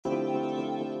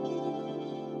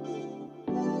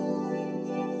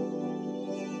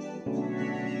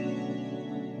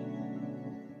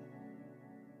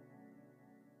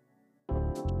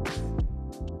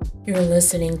You're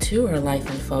listening to Her Life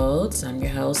Unfolds. I'm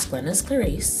your host, Glennis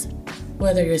Clarice.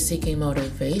 Whether you're seeking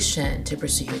motivation to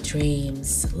pursue your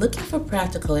dreams, looking for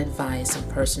practical advice on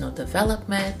personal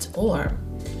development, or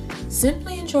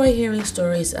simply enjoy hearing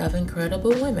stories of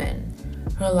incredible women,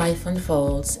 Her Life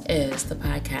Unfolds is the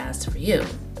podcast for you.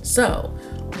 So,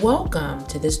 welcome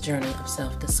to this journey of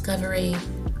self-discovery,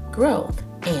 growth,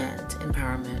 and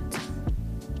empowerment.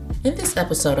 In this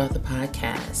episode of the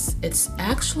podcast, it's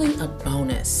actually a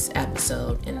bonus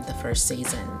episode in the first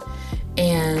season.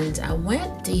 And I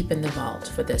went deep in the vault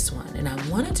for this one, and I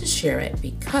wanted to share it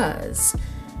because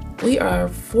we are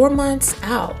 4 months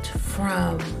out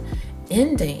from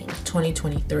ending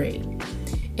 2023.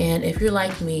 And if you're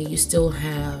like me, you still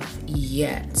have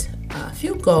yet a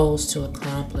few goals to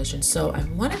accomplish. And so I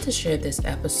wanted to share this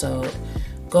episode,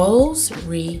 Goals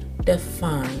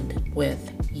Redefined,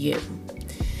 with you.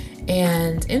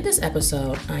 And in this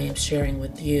episode, I am sharing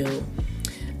with you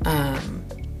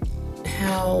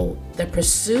how the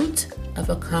pursuit of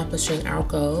accomplishing our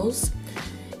goals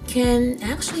can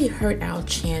actually hurt our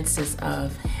chances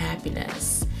of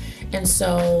happiness. And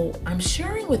so I'm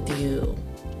sharing with you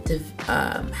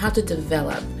how to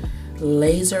develop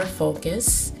laser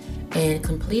focus and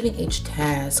completing each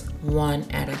task one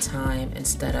at a time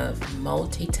instead of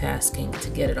multitasking to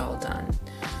get it all done.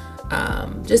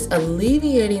 Just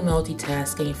alleviating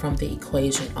multitasking from the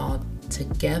equation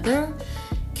altogether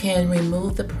can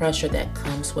remove the pressure that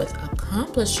comes with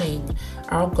accomplishing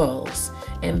our goals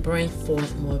and bring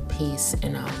forth more peace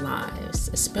in our lives,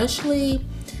 especially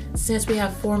since we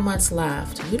have 4 months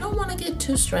left. We don't want to get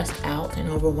too stressed out and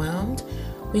overwhelmed.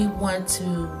 We want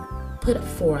to put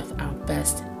forth our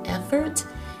best effort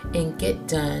and get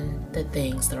done the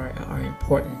things that are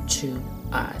important to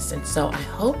us. And so I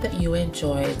hope that you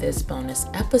enjoy this bonus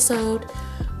episode,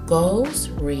 Goals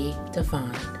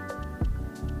Redefined.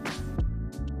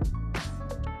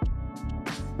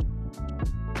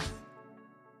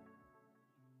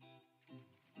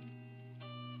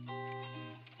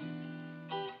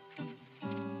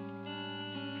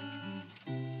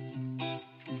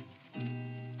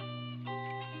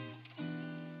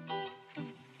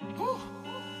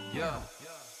 Yeah.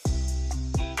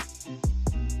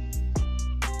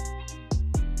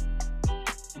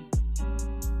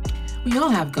 We all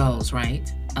have goals,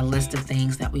 right? A list of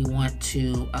things that we want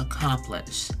to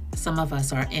accomplish. Some of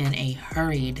us are in a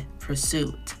hurried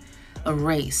pursuit, a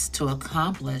race to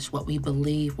accomplish what we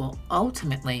believe will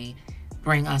ultimately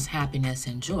bring us happiness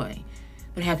and joy.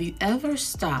 But have you ever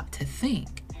stopped to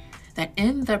think that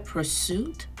in the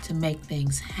pursuit to make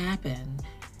things happen,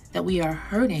 that we are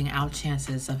hurting our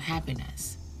chances of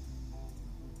happiness?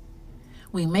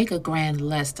 We make a grand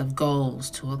list of goals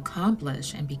to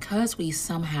accomplish, and because we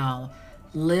somehow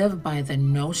live by the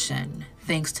notion,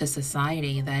 thanks to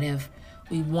society, that if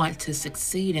we want to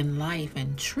succeed in life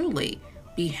and truly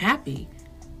be happy,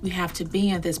 we have to be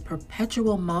in this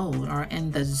perpetual mode, or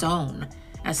in the zone,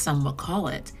 as some would call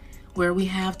it, where we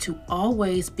have to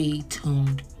always be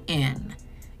tuned in.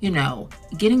 You know,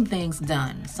 getting things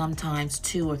done, sometimes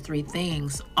 2 or 3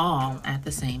 things all at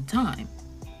the same time.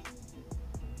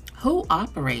 Who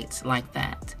operates like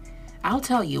that? I'll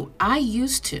tell you, I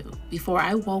used to, before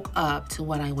I woke up to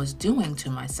what I was doing to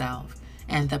myself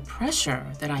and the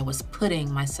pressure that I was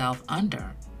putting myself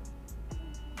under.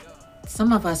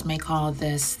 Some of us may call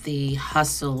this the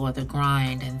hustle or the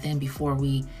grind, and then before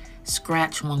we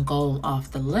scratch one goal off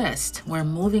the list, we're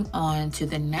moving on to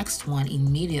the next one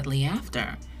immediately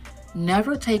after,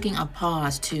 never taking a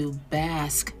pause to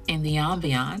bask in the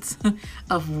ambiance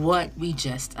of what we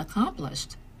just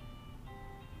accomplished.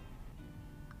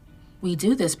 We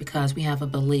do this because we have a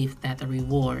belief that the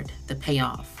reward, the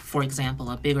payoff, for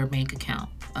example, a bigger bank account,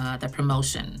 the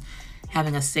promotion,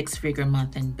 having a 6-figure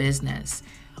month in business,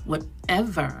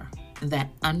 whatever that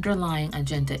underlying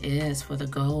agenda is for the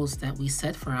goals that we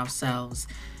set for ourselves,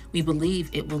 we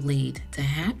believe it will lead to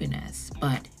happiness,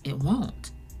 but it won't.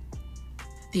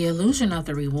 The illusion of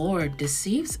the reward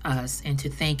deceives us into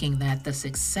thinking that the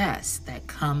success that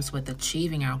comes with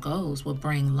achieving our goals will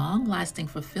bring long-lasting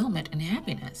fulfillment and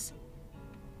happiness.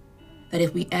 That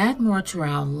if we add more to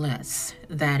our lists,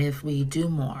 that if we do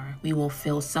more, we will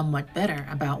feel somewhat better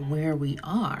about where we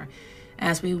are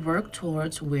as we work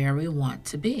towards where we want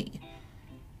to be.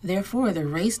 Therefore, the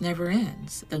race never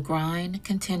ends. The grind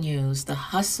continues, the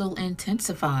hustle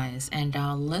intensifies, and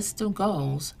our list of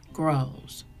goals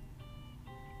grows.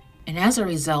 And as a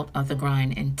result of the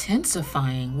grind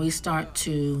intensifying, we start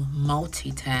to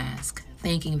multitask,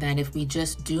 thinking that if we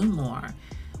just do more,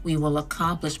 we will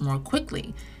accomplish more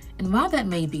quickly. And while that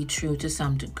may be true to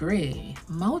some degree,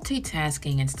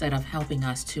 multitasking, instead of helping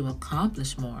us to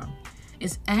accomplish more,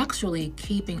 is actually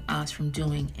keeping us from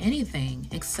doing anything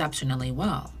exceptionally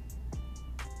well.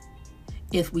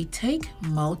 If we take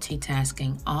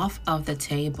multitasking off of the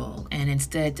table and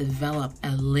instead develop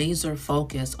a laser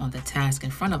focus on the task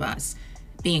in front of us,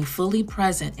 being fully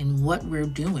present in what we're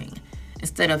doing,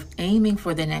 instead of aiming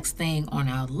for the next thing on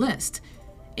our list,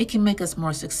 it can make us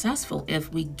more successful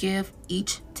if we give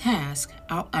each task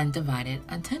our undivided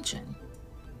attention.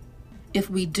 If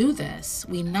we do this,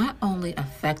 we not only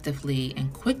effectively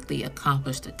and quickly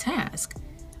accomplish the task,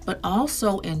 but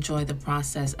also enjoy the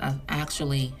process of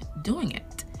actually doing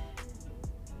it.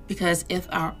 Because if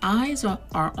our eyes are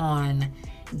on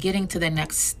getting to the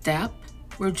next step,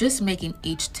 we're just making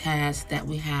each task that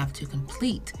we have to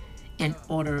complete in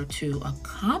order to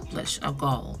accomplish a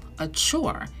goal, a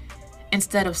chore,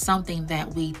 instead of something that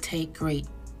we take great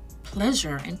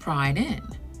pleasure and pride in.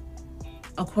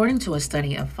 According to a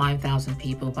study of 5,000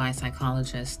 people by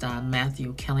psychologists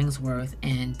Matthew Killingsworth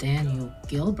and Daniel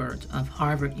Gilbert of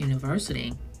Harvard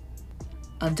University,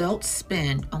 adults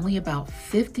spend only about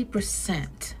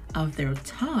 50% of their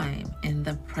time in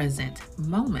the present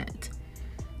moment.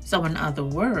 So in other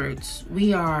words,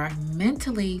 we are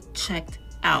mentally checked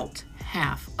out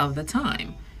half of the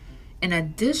time. In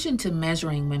addition to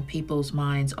measuring when people's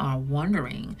minds are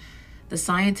wandering, the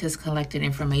scientists collected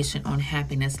information on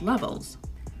happiness levels.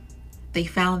 They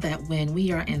found that when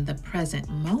we are in the present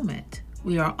moment,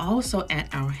 we are also at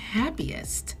our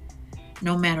happiest,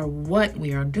 no matter what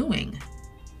we are doing.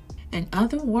 In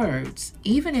other words,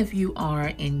 even if you are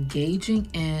engaging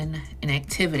in an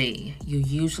activity you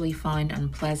usually find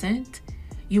unpleasant,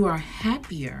 you are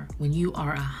happier when you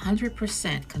are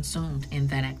 100% consumed in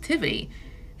that activity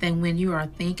than when you are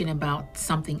thinking about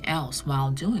something else while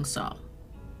doing so.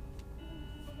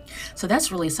 So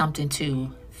that's really something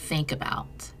to think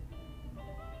about.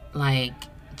 Like,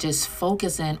 just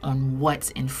focus in on what's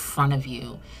in front of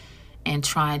you and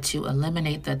try to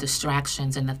eliminate the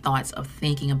distractions and the thoughts of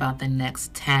thinking about the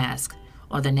next task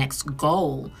or the next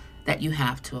goal that you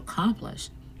have to accomplish.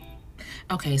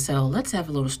 Okay, so let's have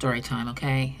a little story time,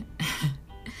 okay?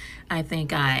 I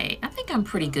think I'm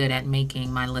pretty good at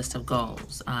making my list of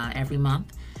goals. Every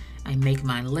month, I make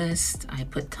my list. I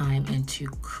put time into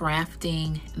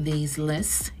crafting these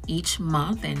lists each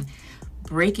month and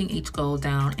breaking each goal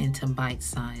down into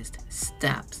bite-sized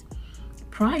steps.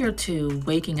 Prior to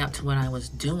waking up to what I was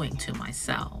doing to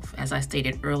myself, as I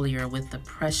stated earlier with the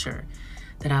pressure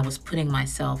that I was putting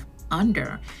myself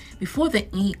under, before the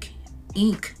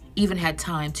ink even had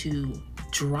time to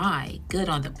dry good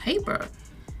on the paper,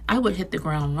 I would hit the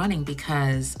ground running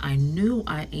because I knew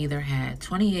I either had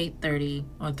 28, 30,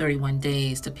 or 31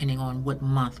 days, depending on what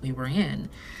month we were in,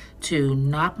 to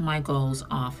knock my goals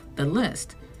off the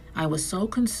list. I was so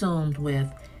consumed with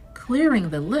clearing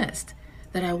the list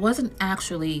that I wasn't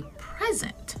actually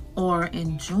present or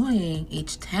enjoying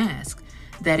each task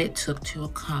that it took to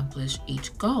accomplish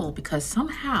each goal, because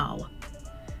somehow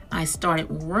I started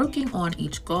working on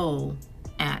each goal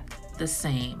at the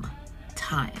same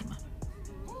time.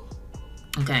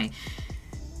 Okay,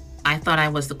 I thought I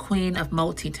was the queen of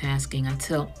multitasking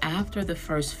until after the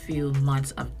first few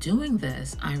months of doing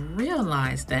this, I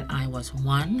realized that I was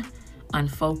 1,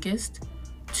 unfocused,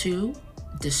 2,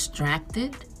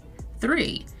 distracted,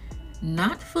 3,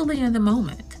 not fully in the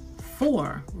moment,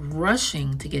 4,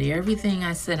 rushing to get everything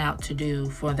I set out to do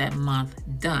for that month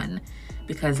done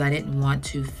because I didn't want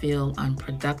to feel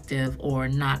unproductive or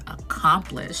not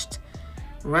accomplished.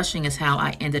 Rushing is how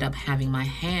I ended up having my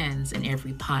hands in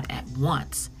every pot at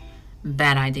once.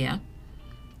 Bad idea.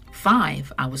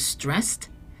 5, I was stressed.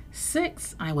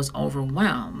 6, I was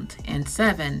overwhelmed. And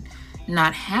 7,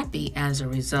 not happy as a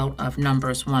result of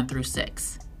numbers 1 through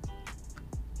 6.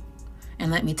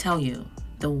 And let me tell you,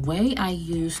 the way I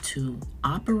used to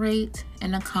operate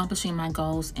in accomplishing my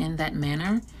goals in that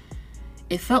manner,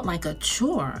 it felt like a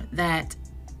chore that,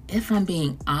 if I'm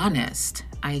being honest,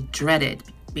 I dreaded,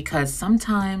 because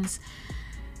sometimes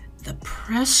the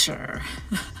pressure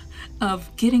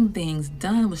of getting things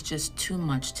done was just too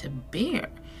much to bear.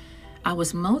 I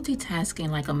was multitasking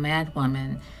like a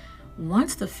madwoman.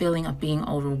 Once the feeling of being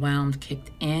overwhelmed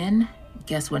kicked in,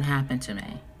 guess what happened to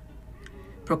me?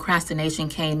 Procrastination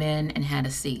came in and had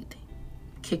a seat.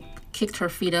 Kicked her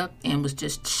feet up and was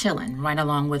just chilling right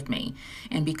along with me.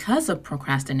 And because of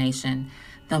procrastination,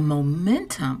 the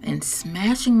momentum in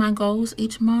smashing my goals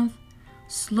each month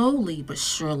slowly but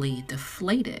surely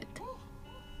deflated.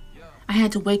 I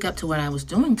had to wake up to what I was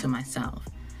doing to myself.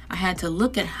 I had to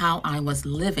look at how I was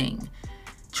living,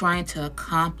 trying to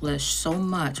accomplish so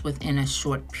much within a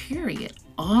short period,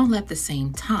 all at the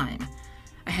same time.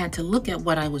 I had to look at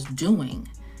what I was doing,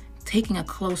 taking a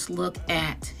close look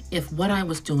at if what I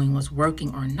was doing was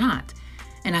working or not.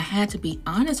 And I had to be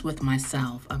honest with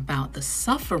myself about the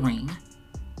suffering,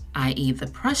 i.e., the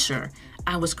pressure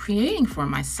I was creating for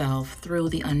myself through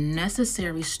the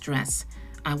unnecessary stress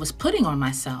I was putting on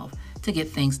myself to get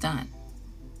things done.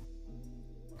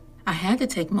 I had to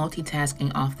take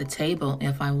multitasking off the table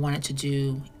if I wanted to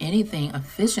do anything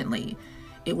efficiently.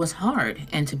 It was hard,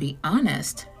 and to be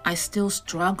honest, I still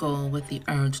struggle with the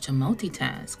urge to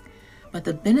multitask. But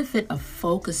the benefit of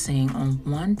focusing on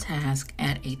one task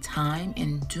at a time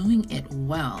and doing it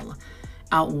well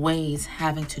outweighs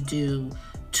having to do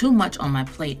too much on my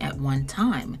plate at one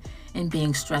time and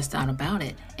being stressed out about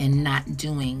it and not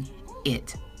doing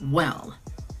it well.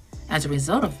 As a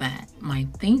result of that, my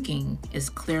thinking is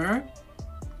clearer,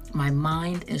 my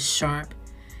mind is sharp,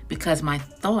 because my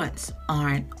thoughts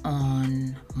aren't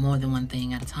on more than one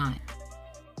thing at a time.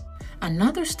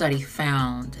 Another study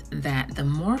found that the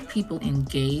more people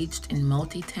engaged in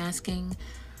multitasking,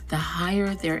 the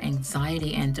higher their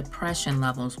anxiety and depression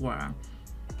levels were.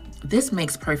 This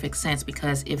makes perfect sense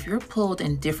because if you're pulled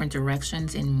in different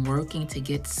directions in working to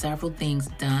get several things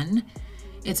done,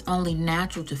 it's only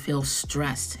natural to feel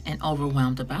stressed and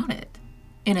overwhelmed about it.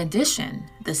 In addition,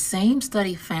 the same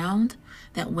study found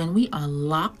that when we are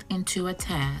locked into a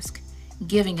task,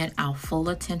 giving it our full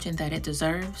attention that it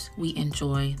deserves, we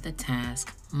enjoy the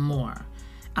task more,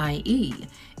 i.e.,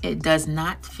 it does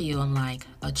not feel like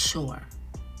a chore.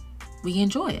 We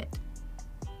enjoy it.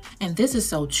 And this is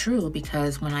so true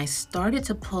because when I started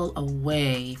to pull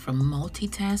away from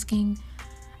multitasking,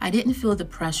 I didn't feel the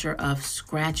pressure of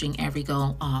scratching every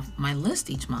goal off my list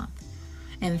each month.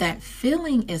 And that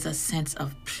feeling is a sense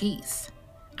of peace.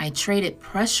 I traded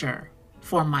pressure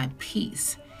for my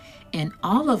peace. And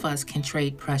all of us can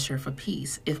trade pressure for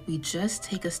peace if we just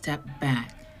take a step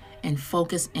back and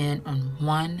focus in on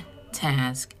one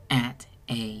task at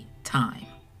a time.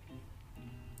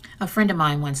 A friend of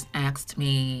mine once asked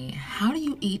me, "How do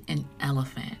you eat an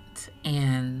elephant?"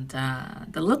 And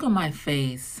the look on my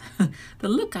face, the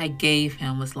look I gave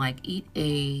him was like, "Eat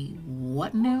a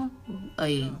what now?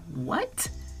 A what?"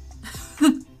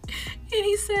 And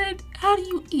he said, "How do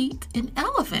you eat an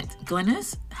elephant,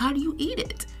 Glennis? How do you eat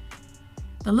it?"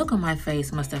 The look on my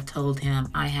face must have told him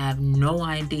I have no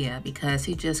idea because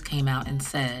he just came out and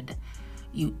said,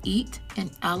 "You eat an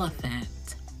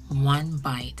elephant one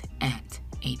bite at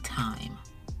a time."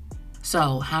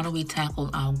 So how do we tackle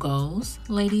our goals,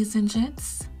 ladies and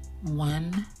gents?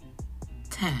 One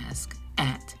task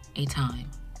at a time.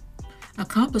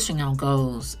 Accomplishing our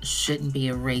goals shouldn't be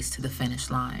a race to the finish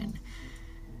line.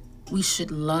 We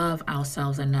should love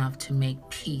ourselves enough to make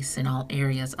peace in all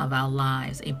areas of our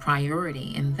lives a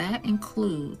priority, and that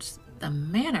includes the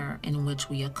manner in which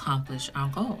we accomplish our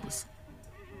goals.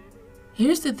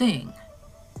 Here's the thing.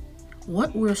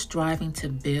 What we're striving to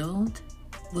build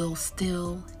will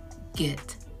still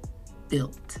get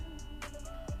built.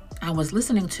 I was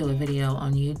listening to a video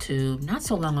on YouTube not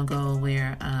so long ago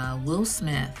where Will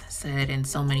Smith said in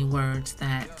so many words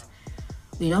that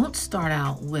we don't start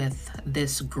out with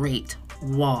this great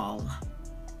wall,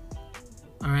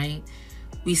 all right?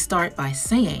 We start by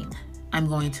saying, "I'm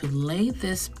going to lay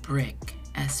this brick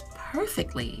as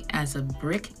perfectly as a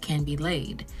brick can be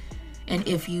laid. And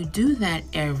if you do that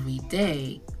every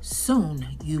day,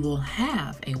 soon you will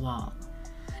have a wall."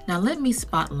 Now let me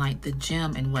spotlight the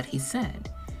gem in what he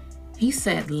said. He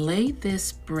said, "Lay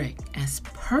this brick as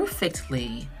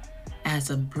perfectly as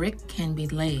a brick can be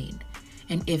laid.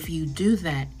 And if you do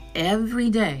that every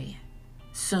day,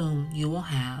 soon you will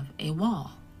have a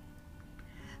wall."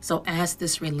 So as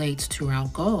this relates to our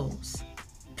goals,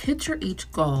 picture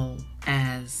each goal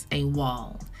as a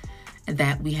wall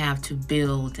that we have to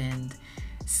build and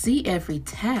see every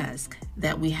task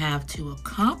that we have to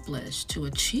accomplish to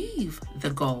achieve the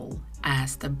goal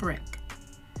as the brick.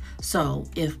 So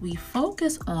if we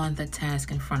focus on the task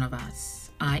in front of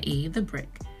us, i.e. the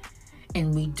brick,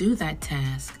 and we do that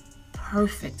task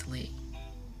perfectly,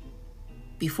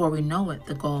 before we know it,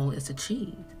 the goal is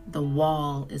achieved. The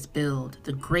wall is built.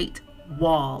 The great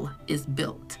wall is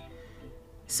built.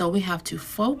 So we have to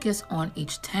focus on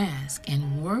each task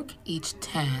and work each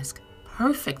task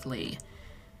perfectly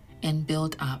and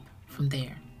build up from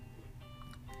there.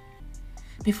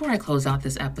 Before I close out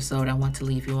this episode, I want to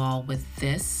leave you all with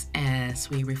this as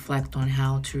we reflect on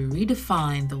how to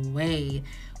redefine the way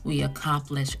we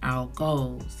accomplish our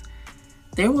goals.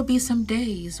 There will be some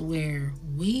days where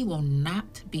we will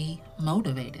not be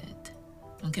motivated,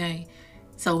 okay?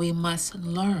 So we must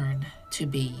learn to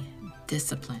be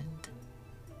disciplined.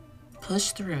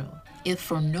 Push through, if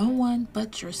for no one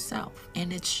but yourself,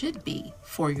 and it should be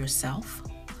for yourself.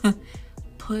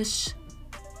 push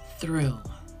through.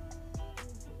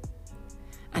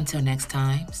 Until next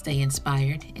time, stay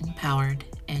inspired, empowered,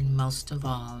 and most of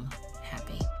all,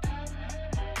 happy.